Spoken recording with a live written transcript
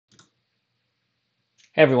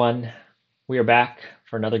Hey everyone, we are back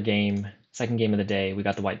for another game, second game of the day. We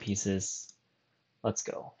got the white pieces. Let's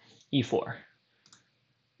go. E4,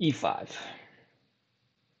 E5.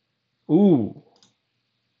 Ooh,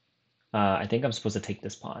 I think I'm supposed to take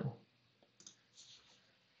this pawn.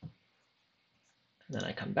 And then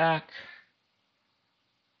I come back.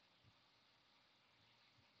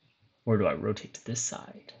 Or do I rotate to this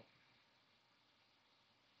side?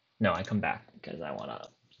 No, I come back because I want to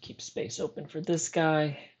keep space open for this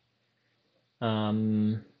guy.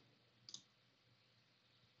 Hmm.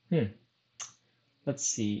 Let's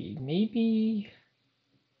see, maybe.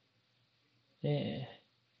 Eh.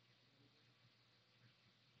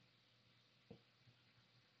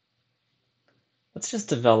 Let's just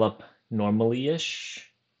develop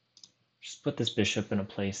normally-ish. Just put this bishop in a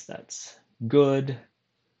place that's good.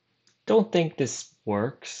 Don't think this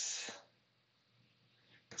works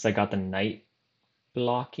because I got the knight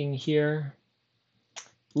blocking here.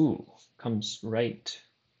 Ooh, comes right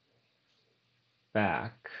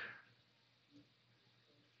back.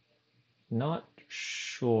 Not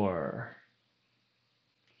sure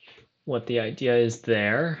what the idea is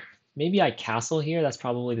there. Maybe I castle here. That's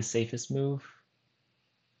probably the safest move.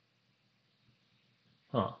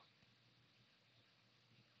 Huh.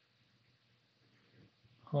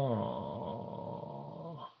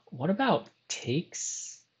 Oh. What about takes?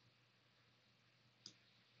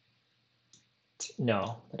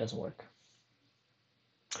 No, that doesn't work.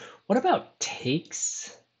 What about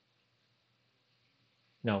takes?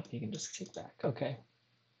 No, you can just take back. Okay.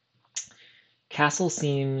 Castle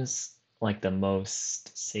seems like the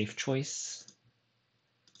most safe choice,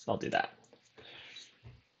 so I'll do that.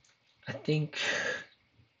 I think.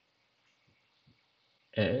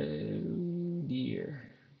 Oh dear.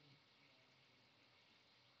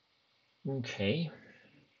 Okay.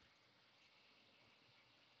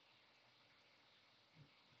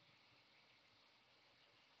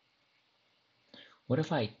 What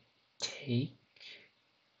if I take?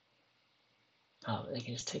 Oh, I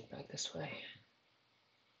can just take back this way.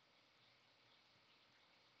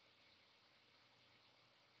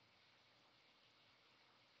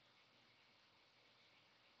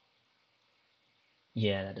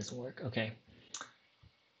 Yeah, that doesn't work. Okay.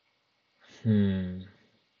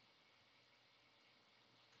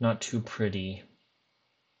 Not too pretty.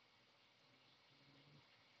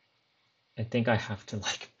 I think I have to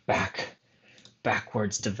like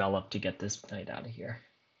backwards develop to get this knight out of here.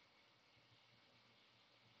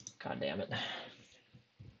 God damn it.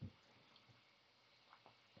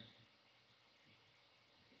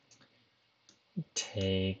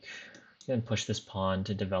 Take, then push this pawn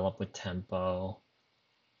to develop with tempo.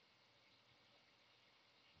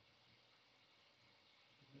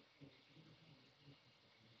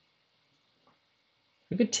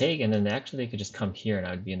 We could take, and then actually they could just come here and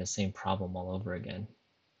I would be in the same problem all over again.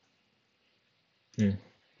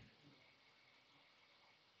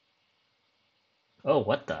 Oh,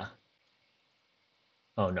 what the?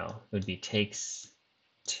 Oh no, it would be takes.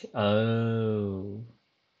 Oh.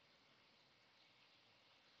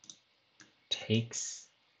 Takes,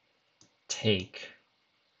 take.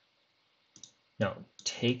 No,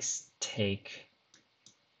 takes, take.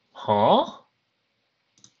 Huh?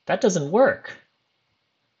 That doesn't work.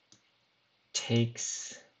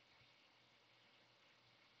 Takes,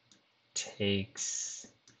 takes,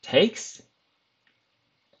 takes?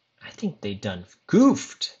 I think they done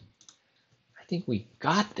goofed. I think we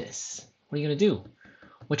got this. What are you gonna do?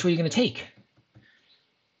 Which way are you gonna take?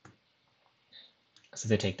 So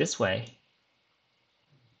they take this way.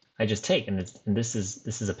 I just take, and this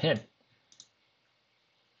is a pin.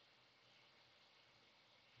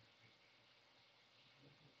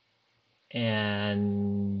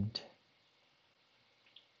 And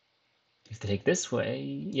if they take this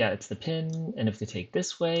way, yeah, it's the pin. And if they take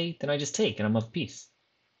this way, then I just take, and I'm up a piece.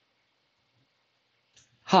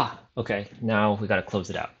 Ha! Okay, now we gotta close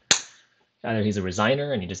it out. Either he's a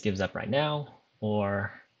resigner and he just gives up right now,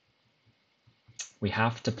 or we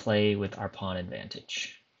have to play with our pawn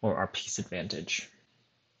advantage, or our piece advantage.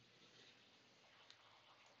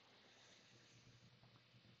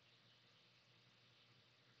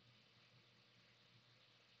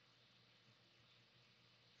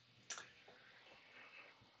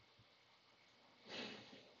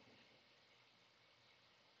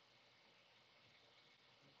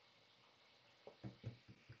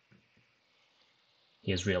 He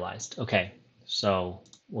has realized. Okay, so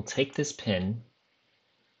we'll take this pin.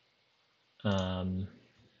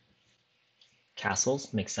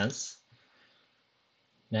 Castles, makes sense.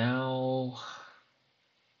 Now,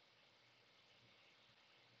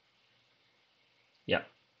 yeah,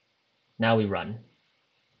 now we run.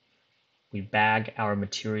 We bag our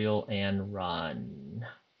material and run.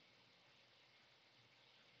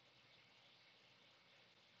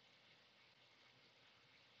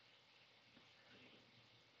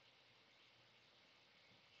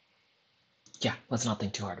 Yeah, let's not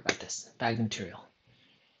think too hard about this. Bag the material.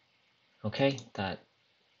 Okay, that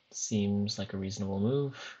seems like a reasonable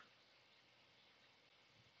move.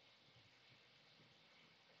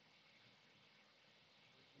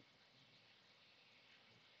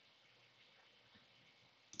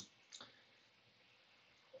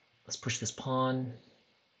 Let's push this pawn.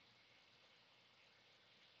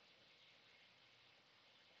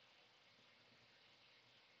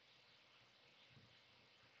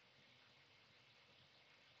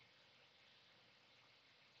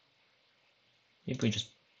 Maybe we just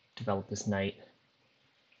develop this knight.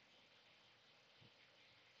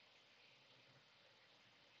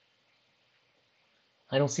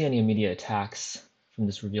 I don't see any immediate attacks from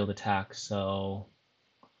this revealed attack, so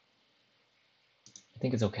I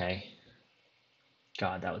think it's okay.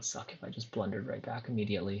 God, that would suck if I just blundered right back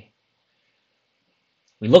immediately.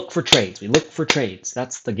 We look for trades. We look for trades.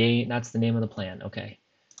 That's the game. That's the name of the plan. Okay.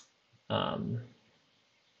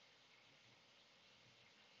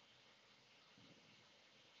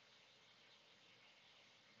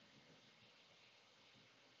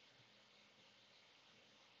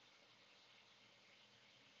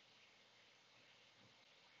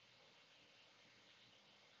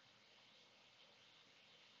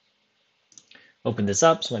 Open this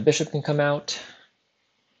up so my bishop can come out.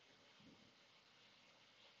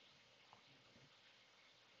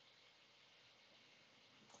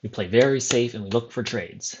 We play very safe and we look for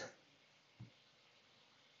trades.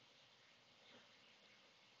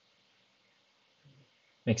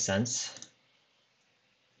 Makes sense.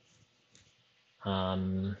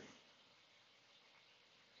 If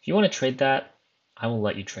you want to trade that, I will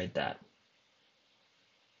let you trade that.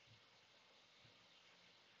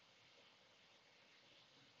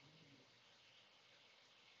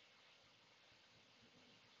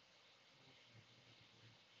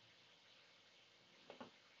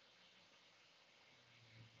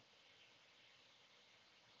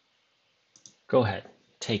 Go ahead,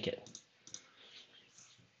 take it.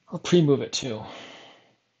 I'll pre-move it too.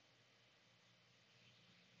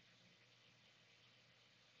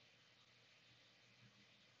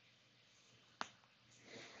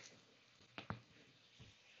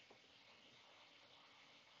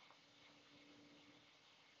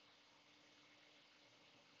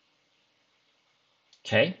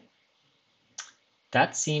 Okay,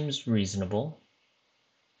 that seems reasonable.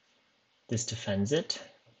 This defends it.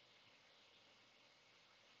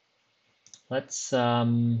 Let's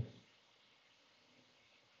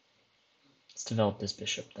develop this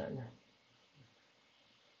bishop then.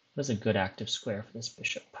 What is a good active square for this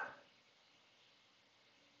bishop?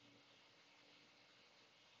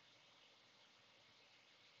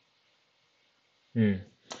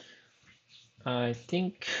 I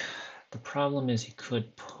think the problem is he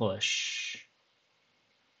could push.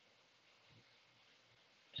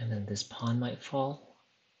 And then this pawn might fall.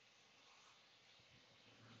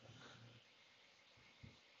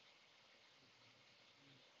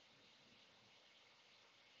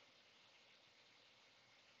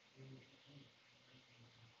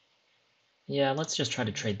 Yeah, let's just try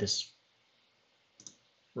to trade this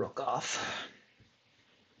rook off.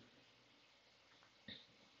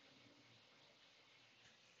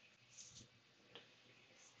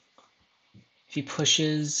 If he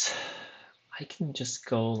pushes, I can just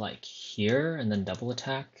go like here and then double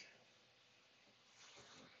attack.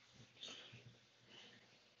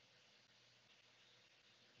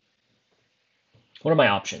 What are my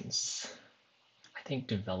options? I think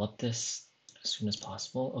develop this as soon as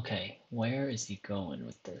possible. Okay, where is he going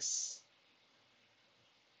with this?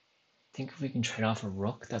 I think if we can trade off a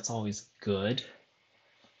rook, that's always good.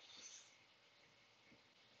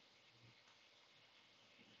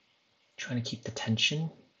 Trying to keep the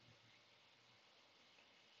tension.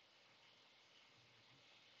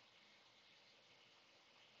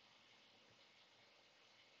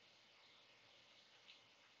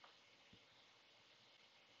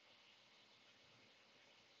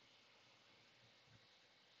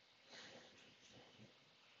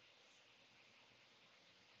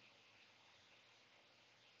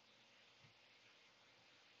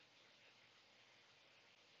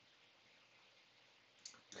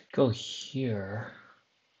 Go here.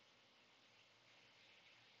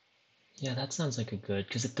 Yeah, that sounds like a good,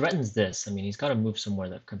 because it threatens this. I mean, he's got to move somewhere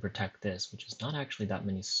that could protect this, which is not actually that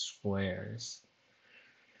many squares.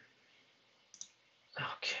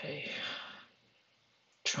 Okay.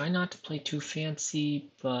 Try not to play too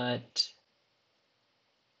fancy, but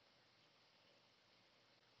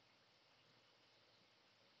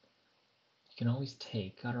can always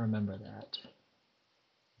take, gotta remember that.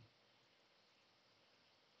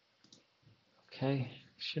 Okay,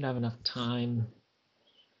 should have enough time.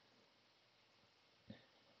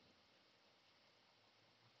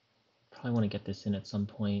 Probably want to get this in at some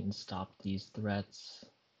point and stop these threats.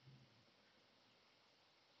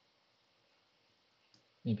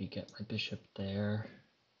 Maybe get my bishop there.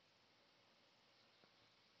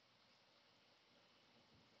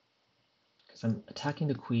 Because I'm attacking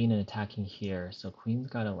the queen and attacking here, so queen's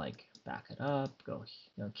gotta like back it up, go,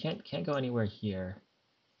 you know, can't go anywhere here.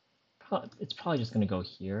 It's probably just gonna go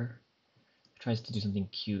here. It tries to do something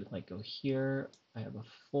cute, like go here. I have a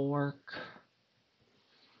fork.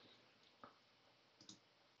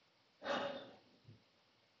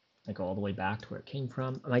 I go all the way back to where it came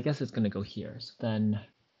from, and I guess it's gonna go here. So then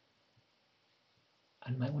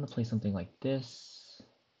I might want to play something like this.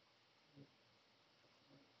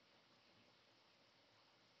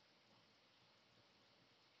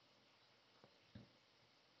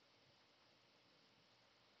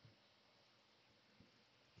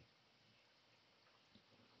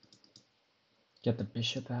 Get the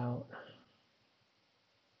bishop out.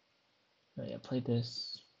 Oh yeah, play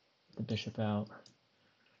this. Get the bishop out.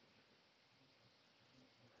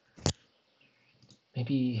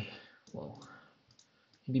 Maybe, whoa.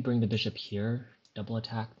 Maybe bring the bishop here. Double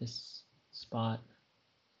attack this spot.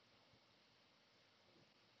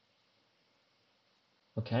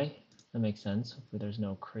 Okay, that makes sense. Hopefully there's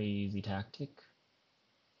no crazy tactic.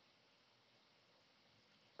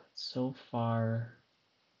 But so far,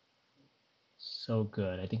 so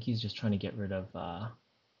good. I think he's just trying to get rid of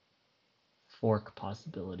fork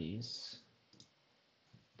possibilities.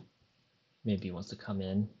 Maybe he wants to come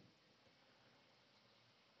in.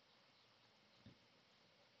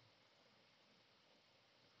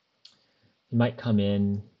 He might come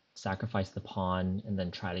in, sacrifice the pawn, and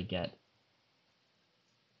then try to get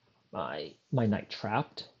my knight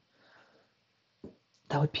trapped.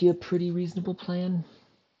 That would be a pretty reasonable plan.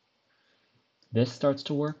 This starts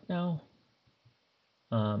to work now,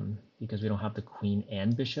 because we don't have the queen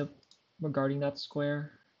and bishop regarding that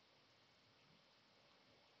square.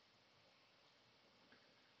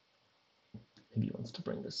 Maybe he wants to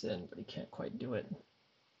bring this in, but he can't quite do it.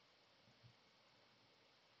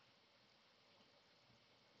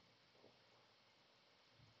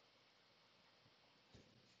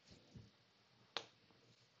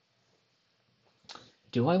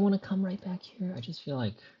 Do I want to come right back here? I just feel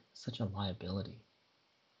like such a liability.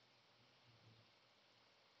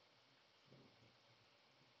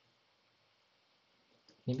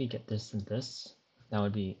 Maybe get this and this. That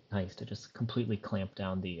would be nice to just completely clamp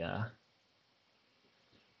down the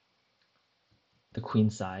queen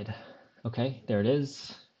side. Okay, there it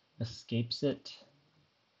is. Escapes it.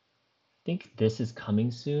 I think this is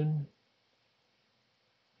coming soon.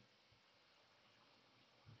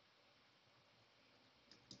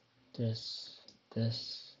 This.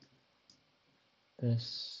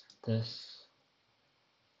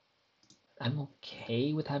 I'm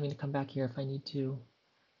okay with having to come back here if I need to.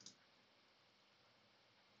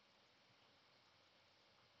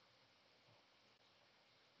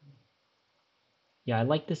 Yeah, I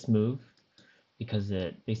like this move because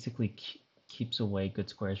it basically keeps away good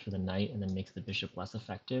squares for the knight and then makes the bishop less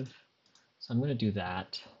effective. So I'm going to do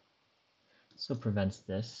that. So prevents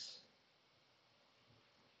this.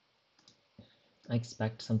 I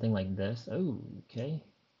expect something like this. Oh, okay.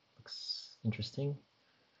 Looks interesting.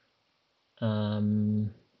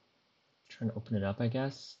 Trying to open it up, I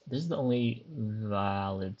guess. This is the only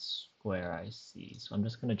valid square I see. So I'm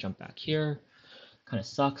just going to jump back here. Kind of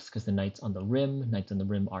sucks because the knight's on the rim. Knights on the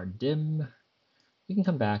rim are dim. We can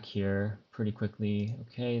come back here pretty quickly.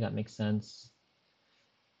 Okay, that makes sense.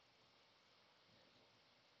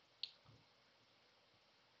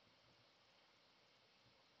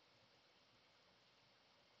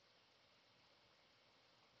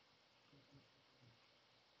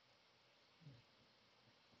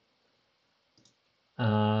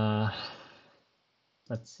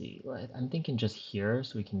 Let's see. I'm thinking just here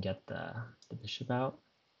so we can get the bishop out.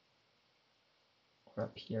 Or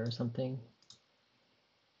up here or something.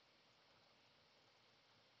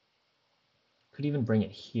 Could even bring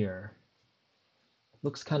it here.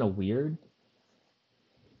 Looks kind of weird.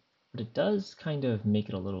 But it does kind of make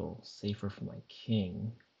it a little safer for my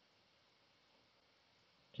king.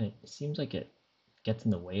 And it seems like it gets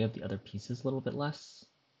in the way of the other pieces a little bit less.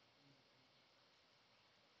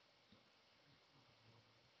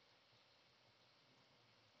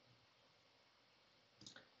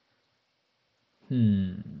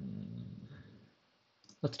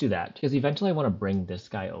 Let's do that, because eventually I want to bring this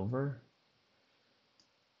guy over.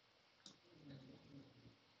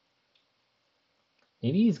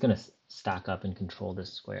 Maybe he's going to stack up and control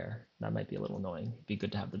this square. That might be a little annoying. It'd be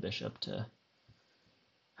good to have the bishop to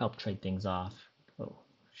help trade things off. Oh,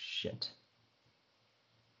 shit.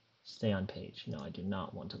 Stay on page. No, I do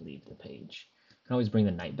not want to leave the page. I can always bring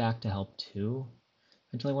the knight back to help too.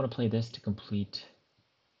 Eventually I want to play this to complete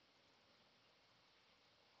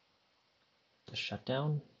the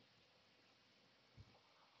shutdown.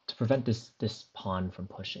 To prevent this pawn from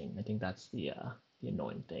pushing. I think that's the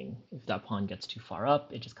annoying thing. If that pawn gets too far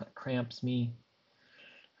up, it just kind of cramps me.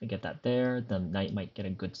 I get that there. The knight might get a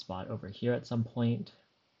good spot over here at some point.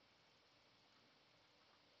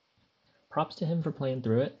 Props to him for playing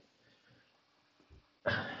through it.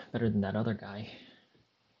 Better than that other guy.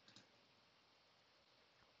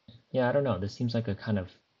 Yeah, I don't know. This seems like a kind of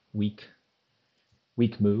weak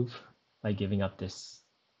move by giving up this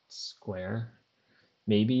square.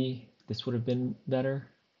 Maybe this would have been better.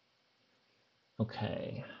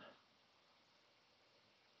 Okay.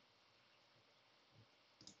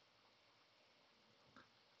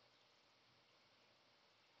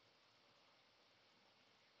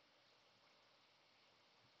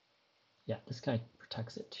 Yeah, this guy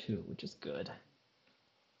protects it too, which is good.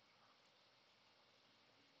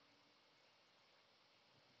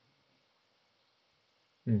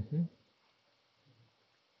 Mm-hmm.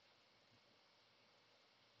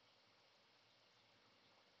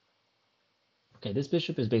 Okay, this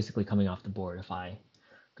bishop is basically coming off the board if I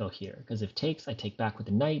go here. Because if takes, I take back with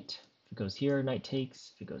the knight. If it goes here, knight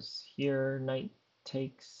takes. If it goes here, knight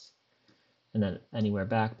takes. And then anywhere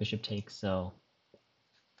back, bishop takes. So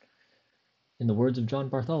in the words of John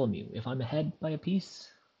Bartholomew, if I'm ahead by a piece,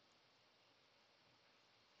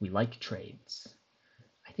 we like trades.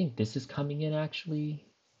 I think this is coming in actually,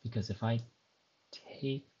 because if I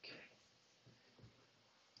take...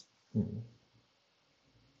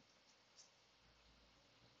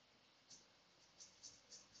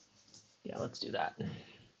 Yeah, let's do that.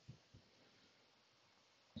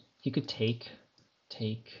 You could take,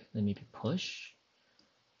 then maybe push,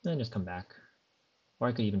 and then just come back. Or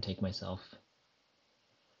I could even take myself.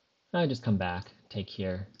 I just come back, take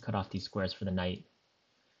here, cut off these squares for the knight.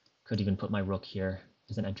 Could even put my rook here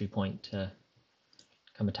as an entry point to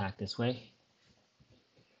come attack this way.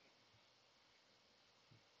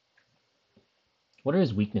 What are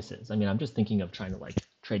his weaknesses? I mean, I'm just thinking of trying to like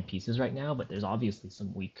trade pieces right now, but there's obviously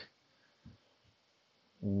some weak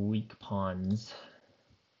pawns.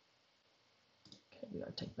 Okay, we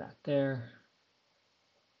gotta take back there.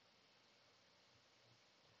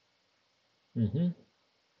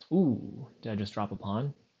 Ooh, did I just drop a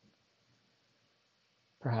pawn?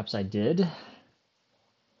 Perhaps I did.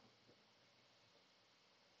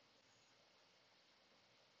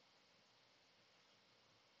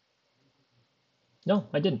 No,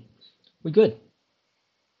 I didn't. We good.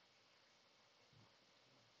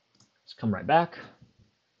 Just come right back.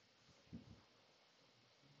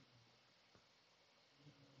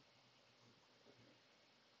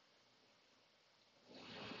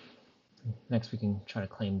 Next we can try to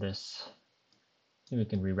claim this. Maybe we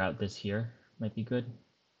can reroute this here. Might be good.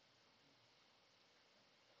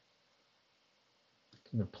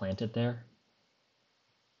 Can we plant it there?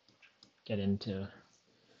 Get in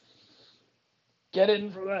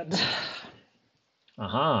for that.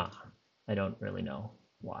 Aha. I don't really know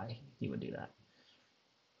why he would do that.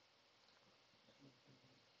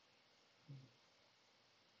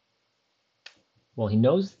 Well, he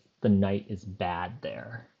knows the knight is bad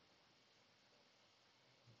there.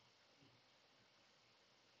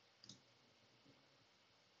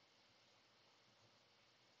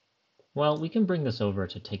 Well, we can bring this over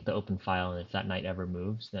to take the open file, and if that knight ever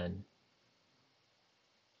moves, then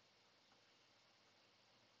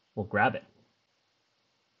we'll grab it.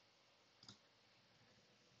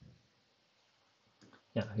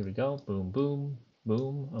 Yeah, here we go. Boom, boom,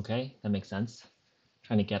 boom. Okay, that makes sense.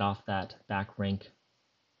 Trying to get off that back rank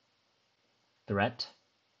threat.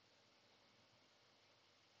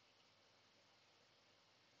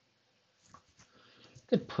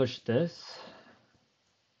 Could push this.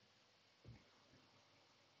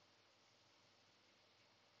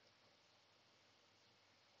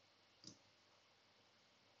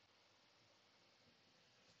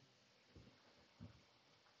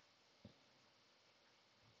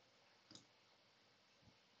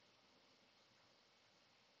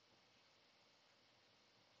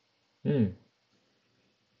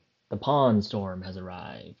 The pawn storm has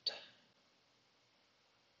arrived.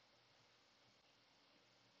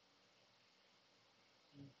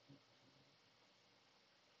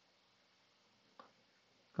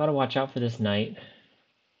 Gotta watch out for this knight.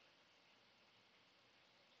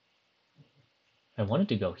 I wanted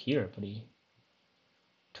to go here, but he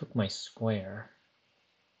took my square.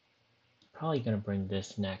 Probably gonna bring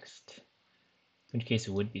this next. In which case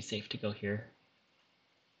it would be safe to go here.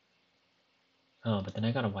 Oh, but then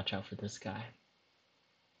I gotta watch out for this guy.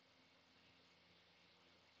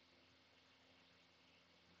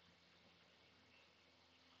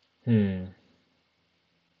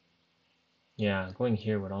 Yeah, going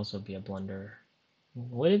here would also be a blunder.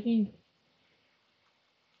 Would it be?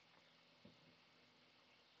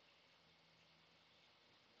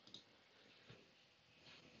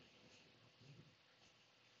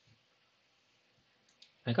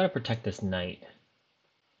 I gotta protect this knight.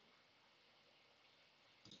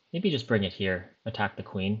 Maybe just bring it here. Attack the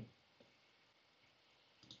queen.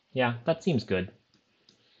 Yeah, that seems good.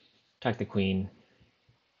 Attack the queen.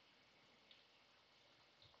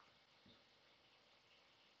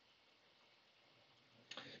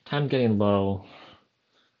 Time getting low.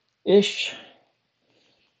 Ish.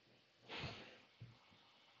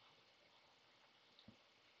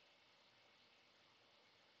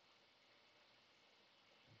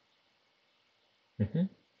 Mm-hmm.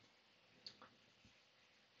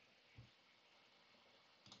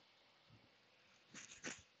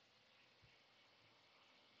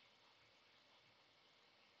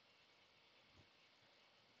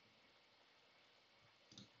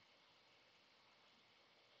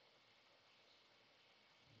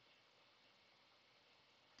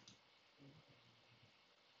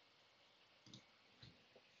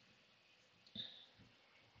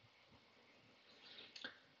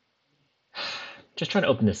 Just trying to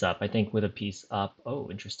open this up. I think with a piece up.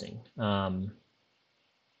 Oh, interesting. I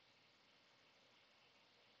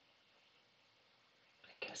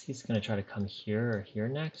guess he's gonna try to come here or here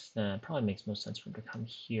next. Probably makes most sense for him to come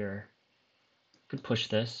here. Could push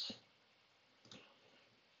this.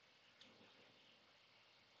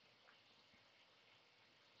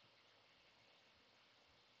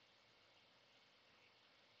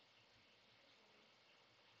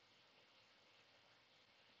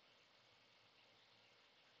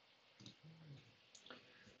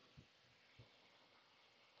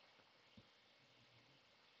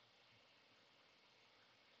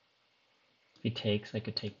 If he takes, I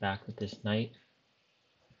could take back with this knight.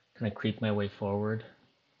 Can I creep my way forward?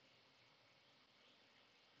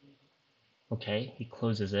 Okay, he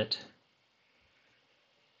closes it.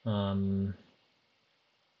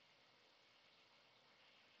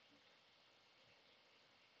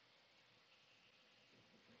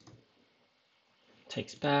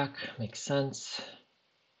 Takes back, makes sense.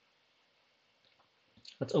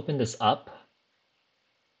 Let's open this up.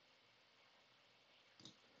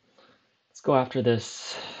 Let's go after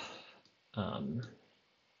this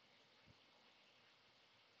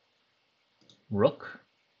rook.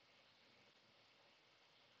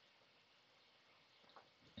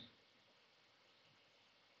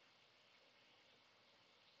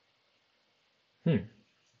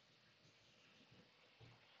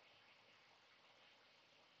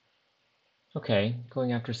 Okay,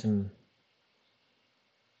 going after some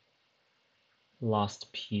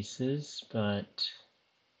lost pieces, but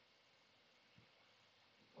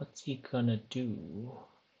what's he gonna do?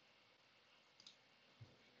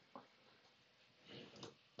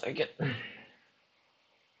 I get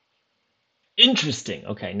interesting.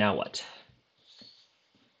 Okay, now what?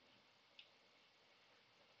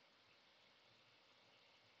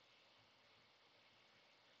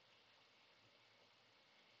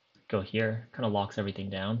 Go here. Kind of locks everything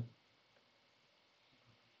down.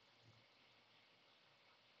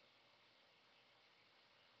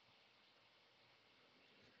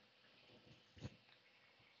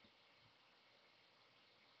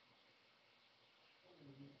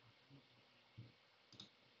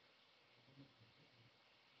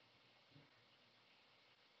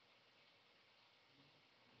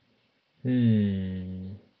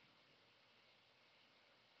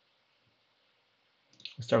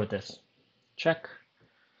 Let's start with this. Check.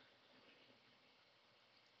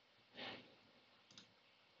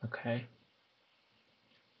 Okay.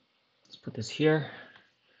 Let's put this here.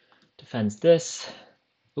 Defends this.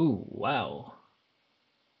 Ooh, wow.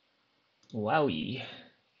 Wowie.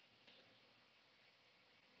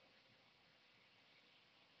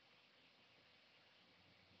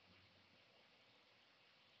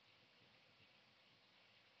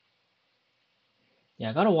 Yeah,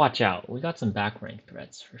 I gotta watch out. We got some back rank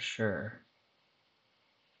threats for sure.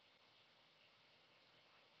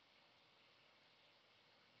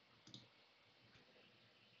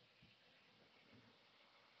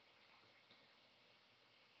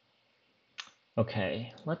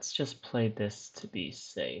 Okay, let's just play this to be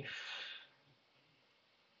safe.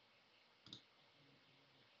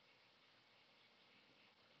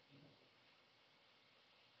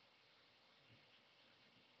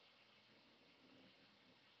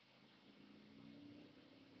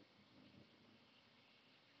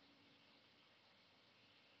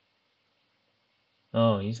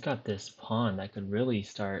 Oh, he's got this pawn that could really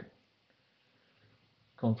start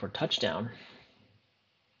going for a touchdown.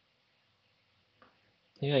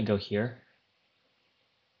 Maybe I go here.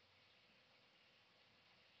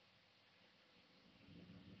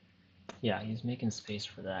 Yeah, he's making space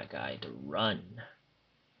for that guy to run.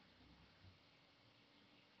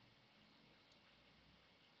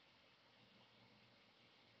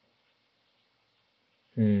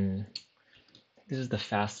 Hmm. This is the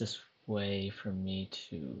fastest way for me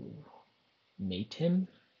to mate him.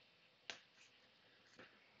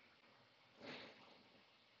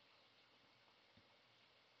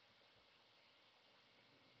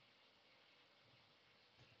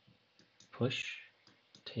 Push,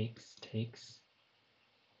 takes,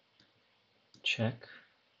 check.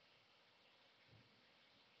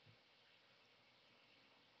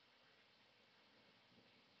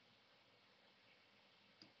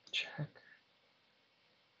 Check.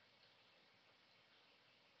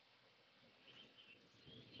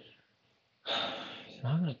 He's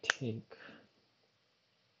not gonna take.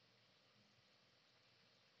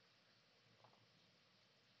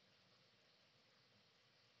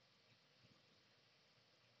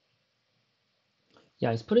 Yeah,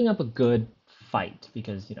 he's putting up a good fight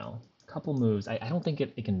because, you know, a couple moves. I don't think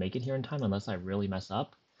it can make it here in time unless I really mess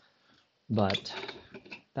up. But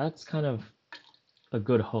that's kind of a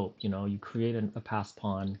good hope, you know. You create a pass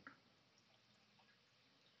pawn.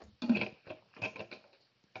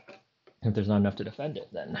 If there's not enough to defend it,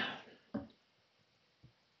 then.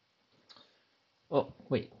 Oh,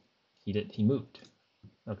 wait. He moved.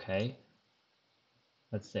 Okay.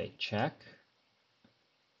 Let's say check.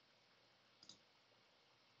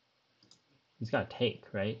 He's got to take,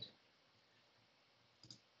 right?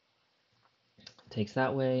 Takes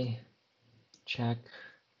that way. Check.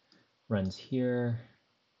 Runs here.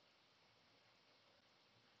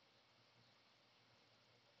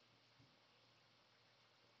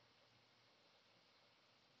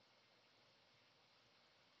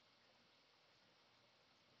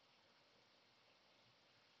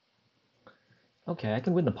 Okay, I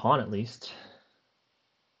can win the pawn at least.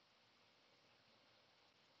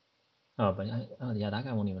 Oh, but oh yeah, that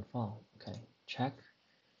guy won't even fall. Okay, check.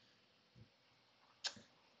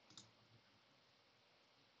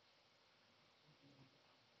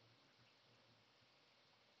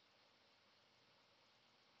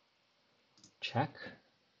 Check.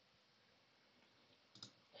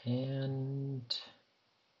 And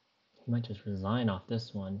he might just resign off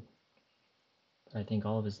this one. But I think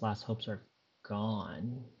all of his last hopes are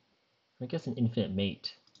gone. I guess an infinite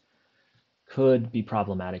mate could be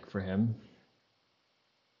problematic for him.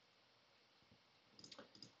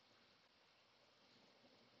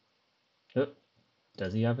 Oh,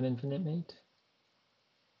 does he have an infinite mate?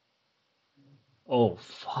 Oh,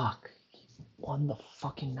 fuck. He won the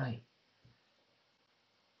fucking night.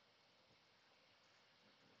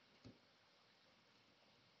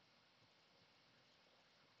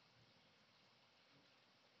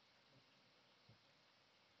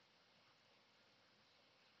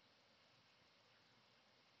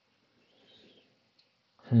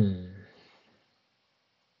 Hmm.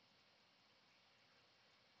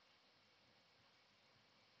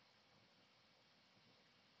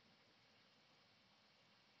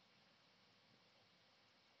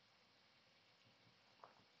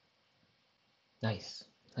 Nice.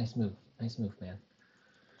 Nice move. Nice move, man.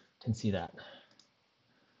 Didn't see that.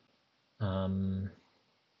 Um,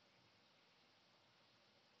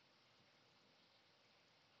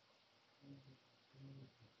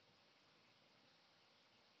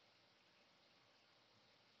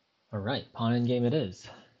 all right, pawn in game it is.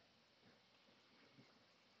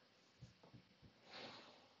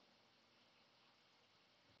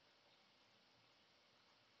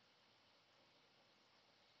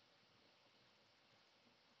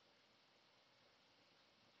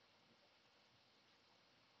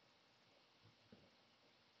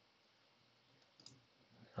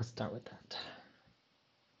 Let's start with that.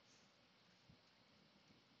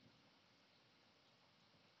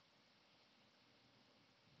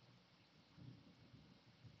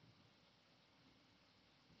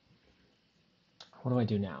 What do I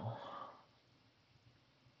do now?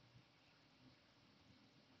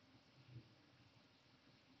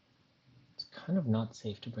 It's kind of not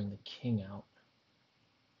safe to bring the king out.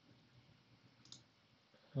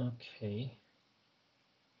 Okay.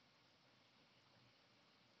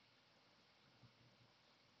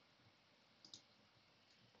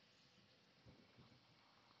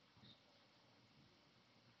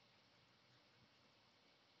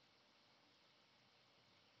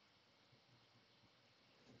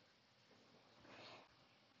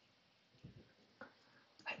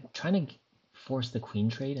 trying to force the queen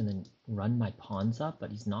trade and then run my pawns up,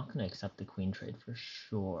 but he's not going to accept the queen trade for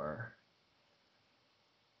sure.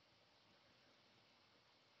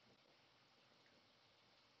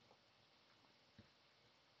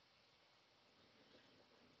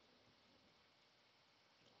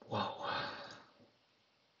 Whoa.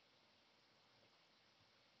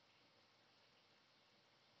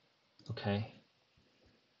 Okay.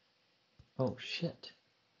 Oh, shit.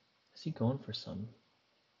 Is he going for some?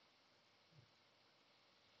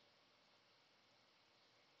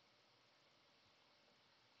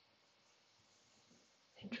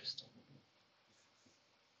 Interesting.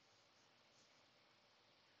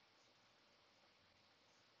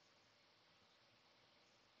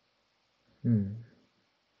 Hmm.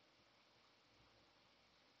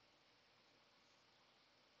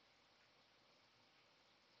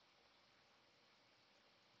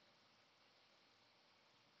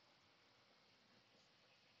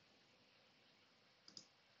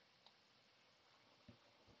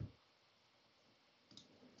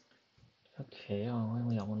 Okay, oh, I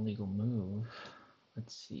only got one legal move.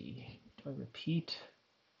 Let's see. Do I repeat?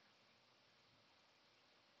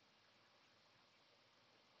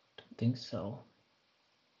 Don't think so.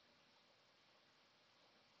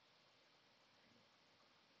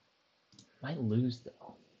 Might lose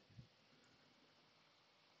though.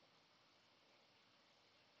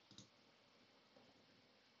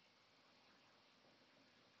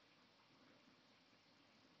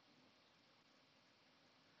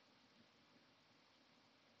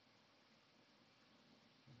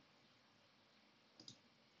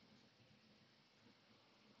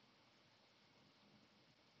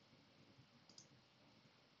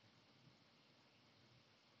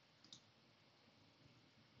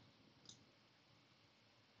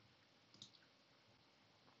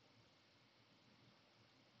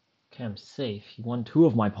 Okay, I'm safe. He won 2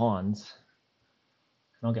 of my pawns.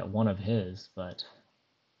 I'll get 1 of his, but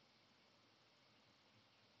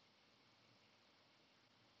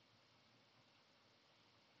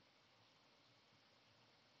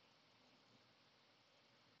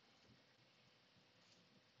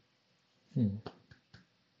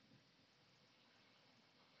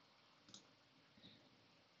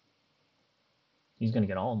he's gonna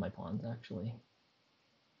get all of my pawns actually.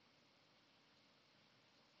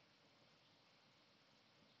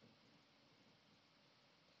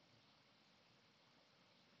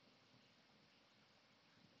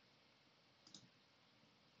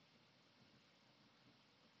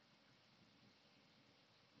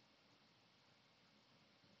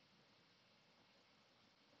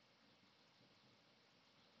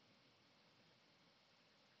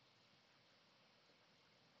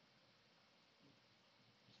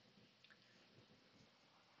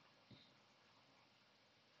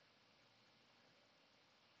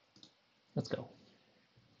 Let's go.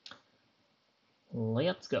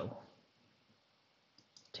 Let's go.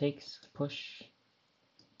 Takes, push,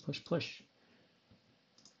 push, push.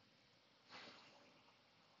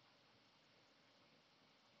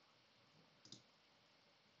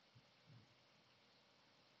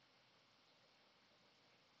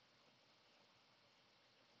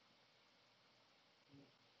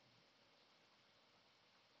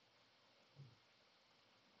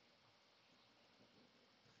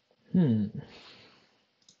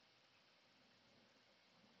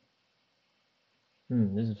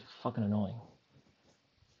 This is fucking annoying.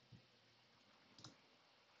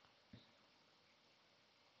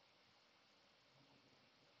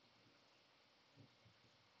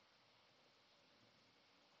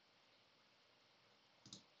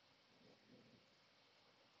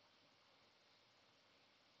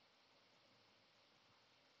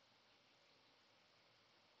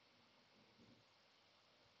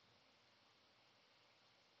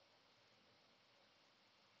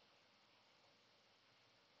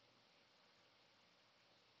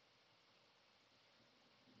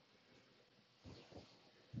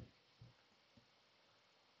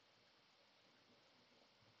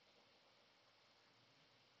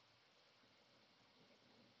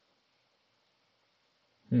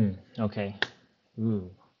 Okay. Ooh.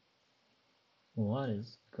 What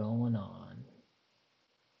is going on?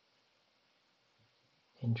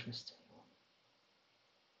 Interesting.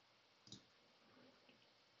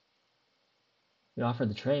 We offered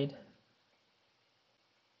the trade.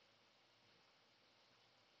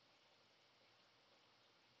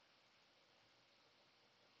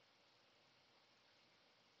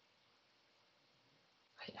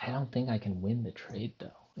 I don't think I can win the trade though.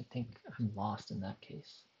 I think I'm lost in that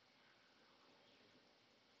case.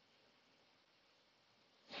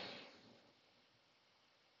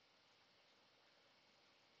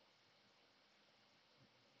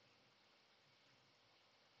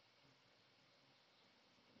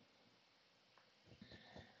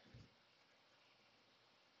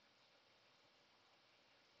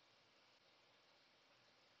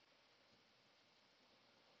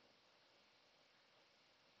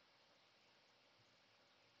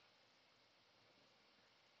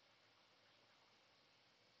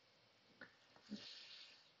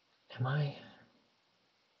 Am I?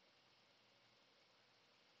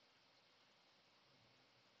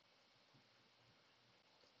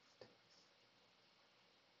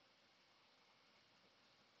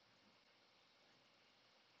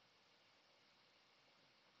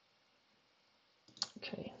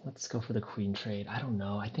 Okay, let's go for the queen trade. I don't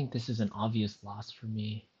know. I think this is an obvious loss for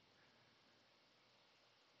me.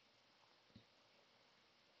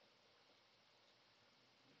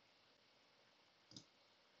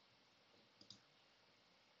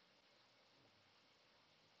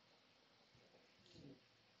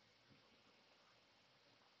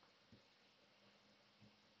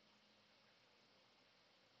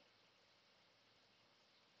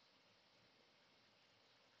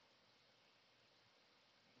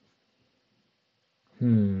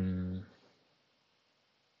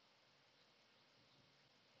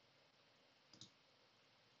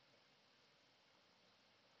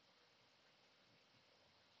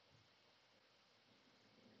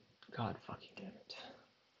 God fucking damn it.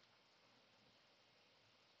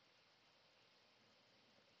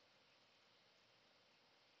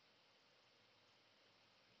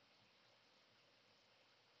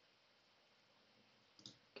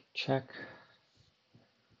 Check.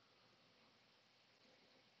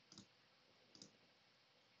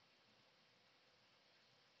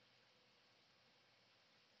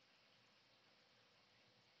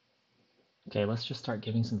 Okay, let's just start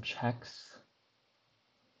giving some checks.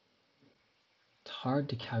 It's hard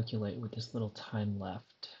to calculate with this little time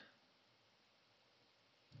left.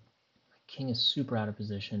 King is super out of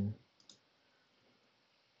position.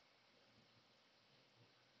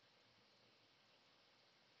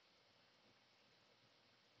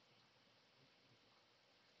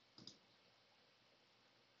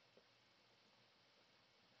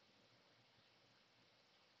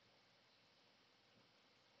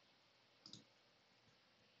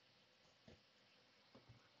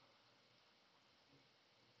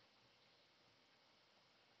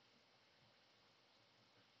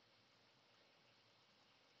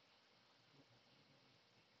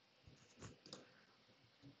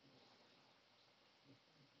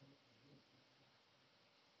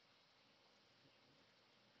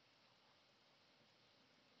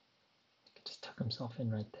 He just tuck himself in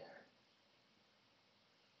right there.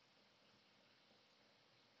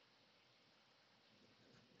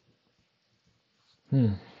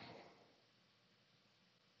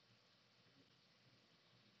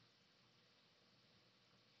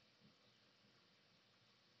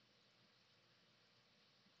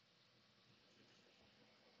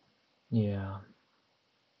 Yeah.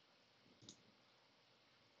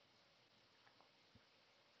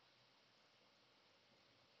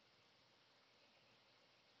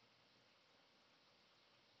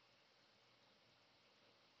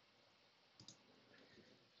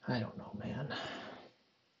 I don't know, man.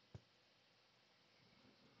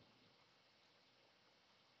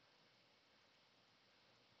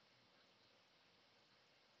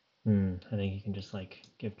 I think he can just like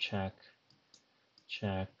give check,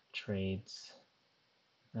 trades.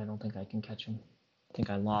 I don't think I can catch him. I think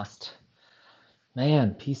I lost.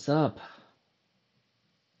 Man, peace up.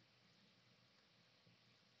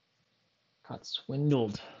 Got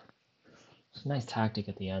swindled. It's a nice tactic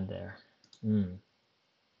at the end there.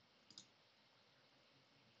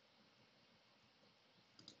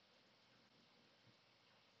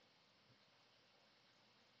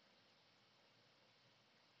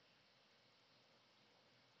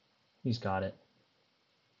 He's got it.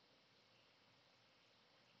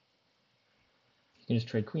 He can just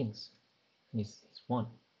trade queens. And he's won.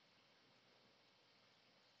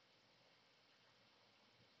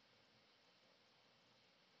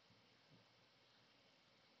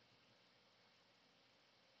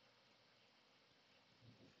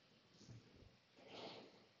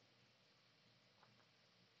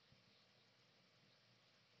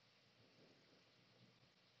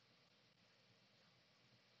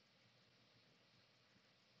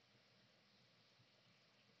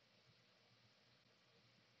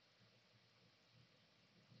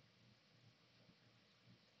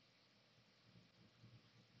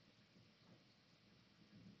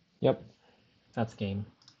 Yep, that's game.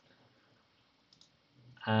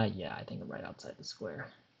 Yeah, I think I'm right outside the square.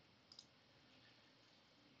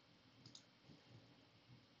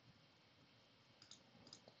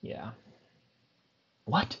 Yeah.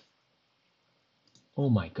 What?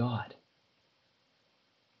 Oh my god.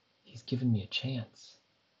 He's given me a chance.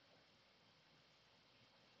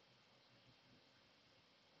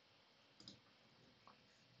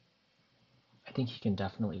 I think he can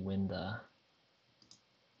definitely win the...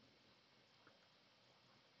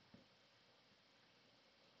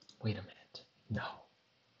 Wait a minute. No.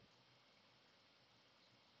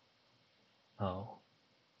 Oh,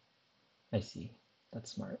 I see.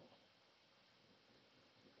 That's smart.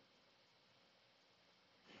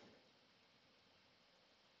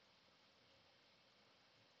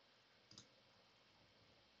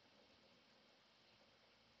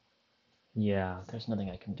 Yeah, there's nothing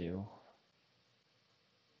I can do.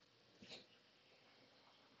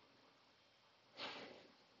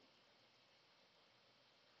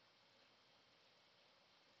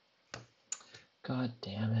 God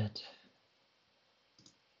damn it.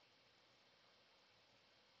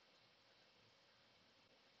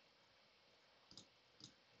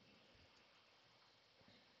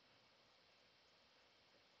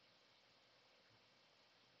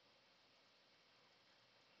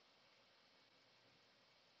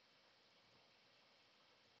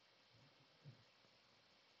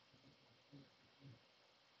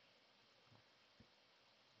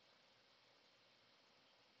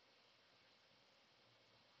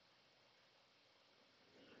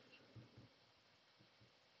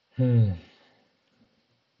 Hmm.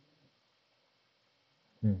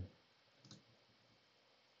 Hmm.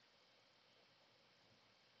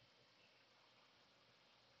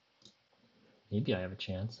 Maybe I have a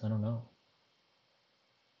chance. I don't know.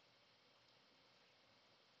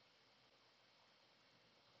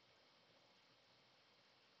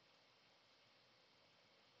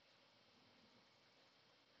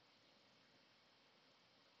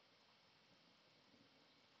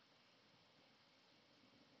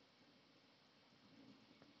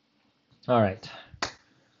 All right.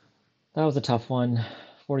 That was a tough one.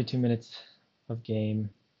 42 minutes of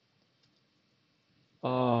game.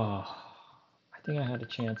 Oh, I think I had a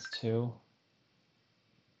chance too.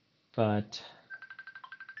 But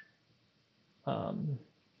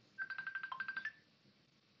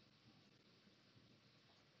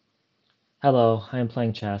hello, I am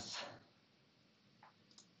playing chess.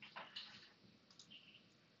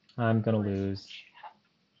 I'm gonna lose.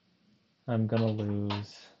 I'm gonna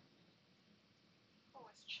lose.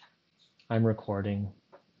 I'm recording.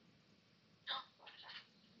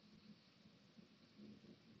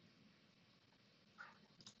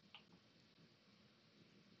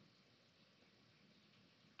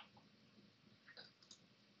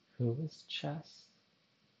 Who is chess?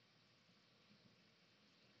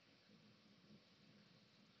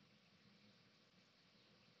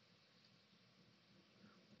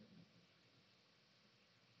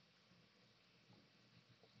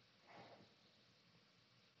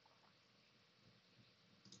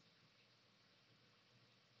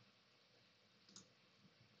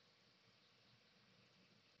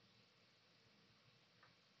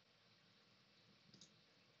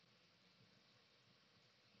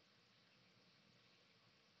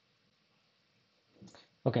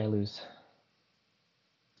 Okay, I lose.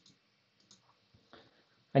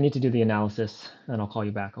 I need to do the analysis and I'll call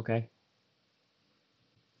you back, okay?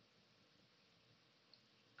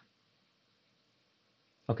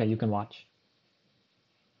 Okay, you can watch.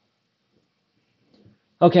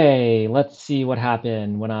 Okay, let's see what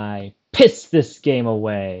happened when I piss this game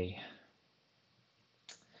away.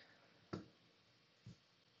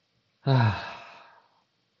 Fuck.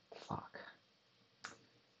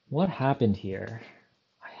 What happened here?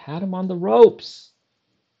 I had him on the ropes.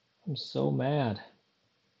 I'm so mad.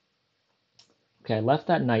 Okay, I left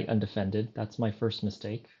that knight undefended. That's my first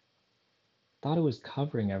mistake. Thought it was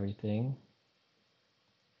covering everything.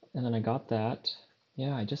 And then I got that.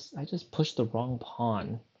 Yeah, I just pushed the wrong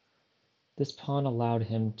pawn. This pawn allowed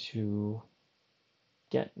him to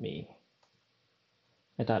get me.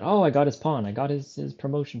 I thought, oh, I got his pawn. I got his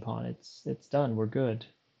promotion pawn. It's done. We're good.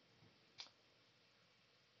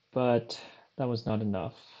 But that was not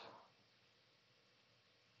enough.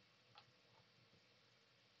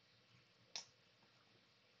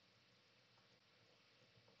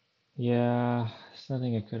 Yeah, there's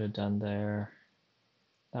nothing I could have done there.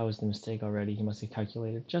 That was the mistake already. He must have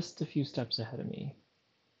calculated just a few steps ahead of me.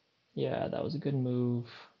 Yeah, that was a good move.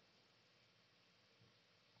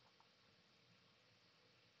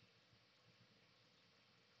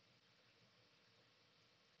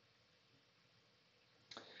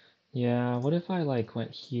 Yeah, what if I like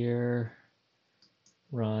went here,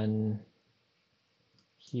 run,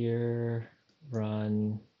 here,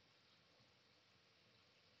 run.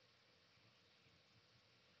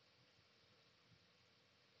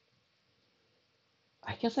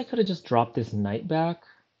 I guess I could have just dropped this knight back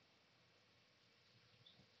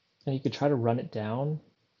and you could try to run it down.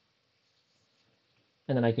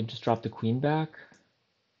 And then I could just drop the queen back.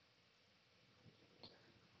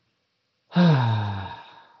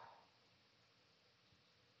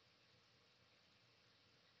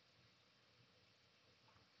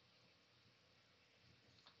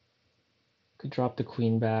 drop the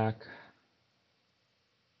queen back.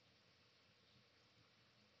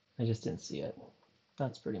 I just didn't see it.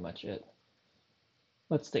 That's pretty much it.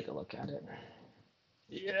 Let's take a look at it.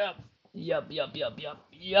 Yep.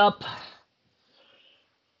 Yep.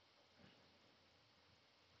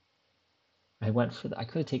 I went for I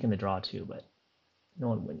could have taken the draw too, but no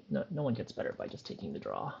one gets better by just taking the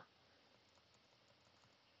draw.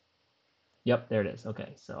 Yep, there it is.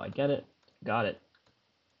 Okay, so I get it, got it,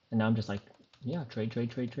 and now I'm just like, yeah, trade.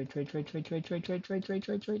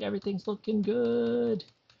 Everything's looking good.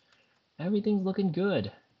 Everything's looking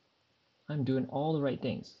good. I'm doing all the right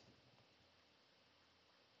things.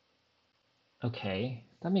 Okay,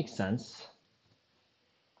 that makes sense.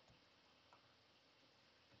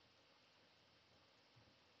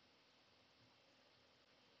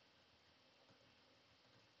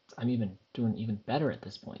 I'm even doing even better at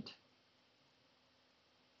this point.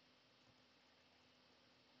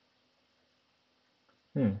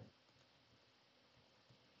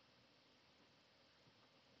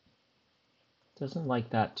 Doesn't like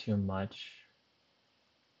that too much.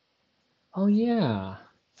 Oh yeah.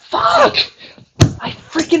 Fuck! I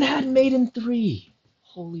freaking had mate in 3.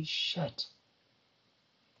 Holy shit.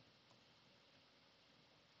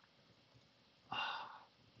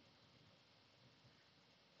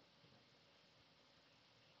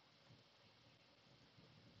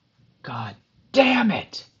 God damn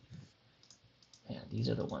it! Man, these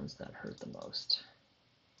are the ones that hurt the most.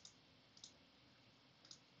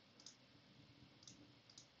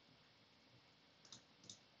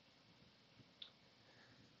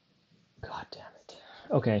 God damn it.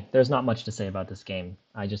 Okay, there's not much to say about this game.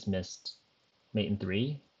 I just missed mate in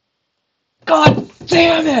 3. God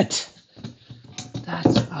damn it!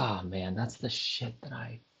 Oh man, that's the shit that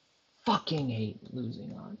I fucking hate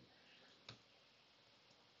losing on.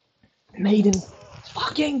 Mate in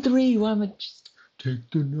fucking 3. Why am I just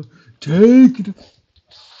take the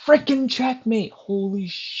frickin' checkmate? Holy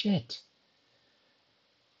shit.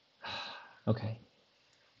 Okay.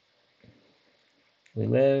 We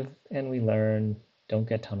live and we learn. Don't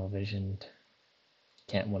get tunnel visioned.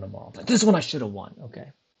 Can't win them all. But this one I should have won.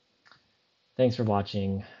 Okay. Thanks for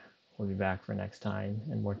watching. We'll be back for next time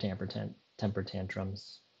and more temper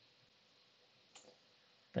tantrums.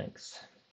 Thanks.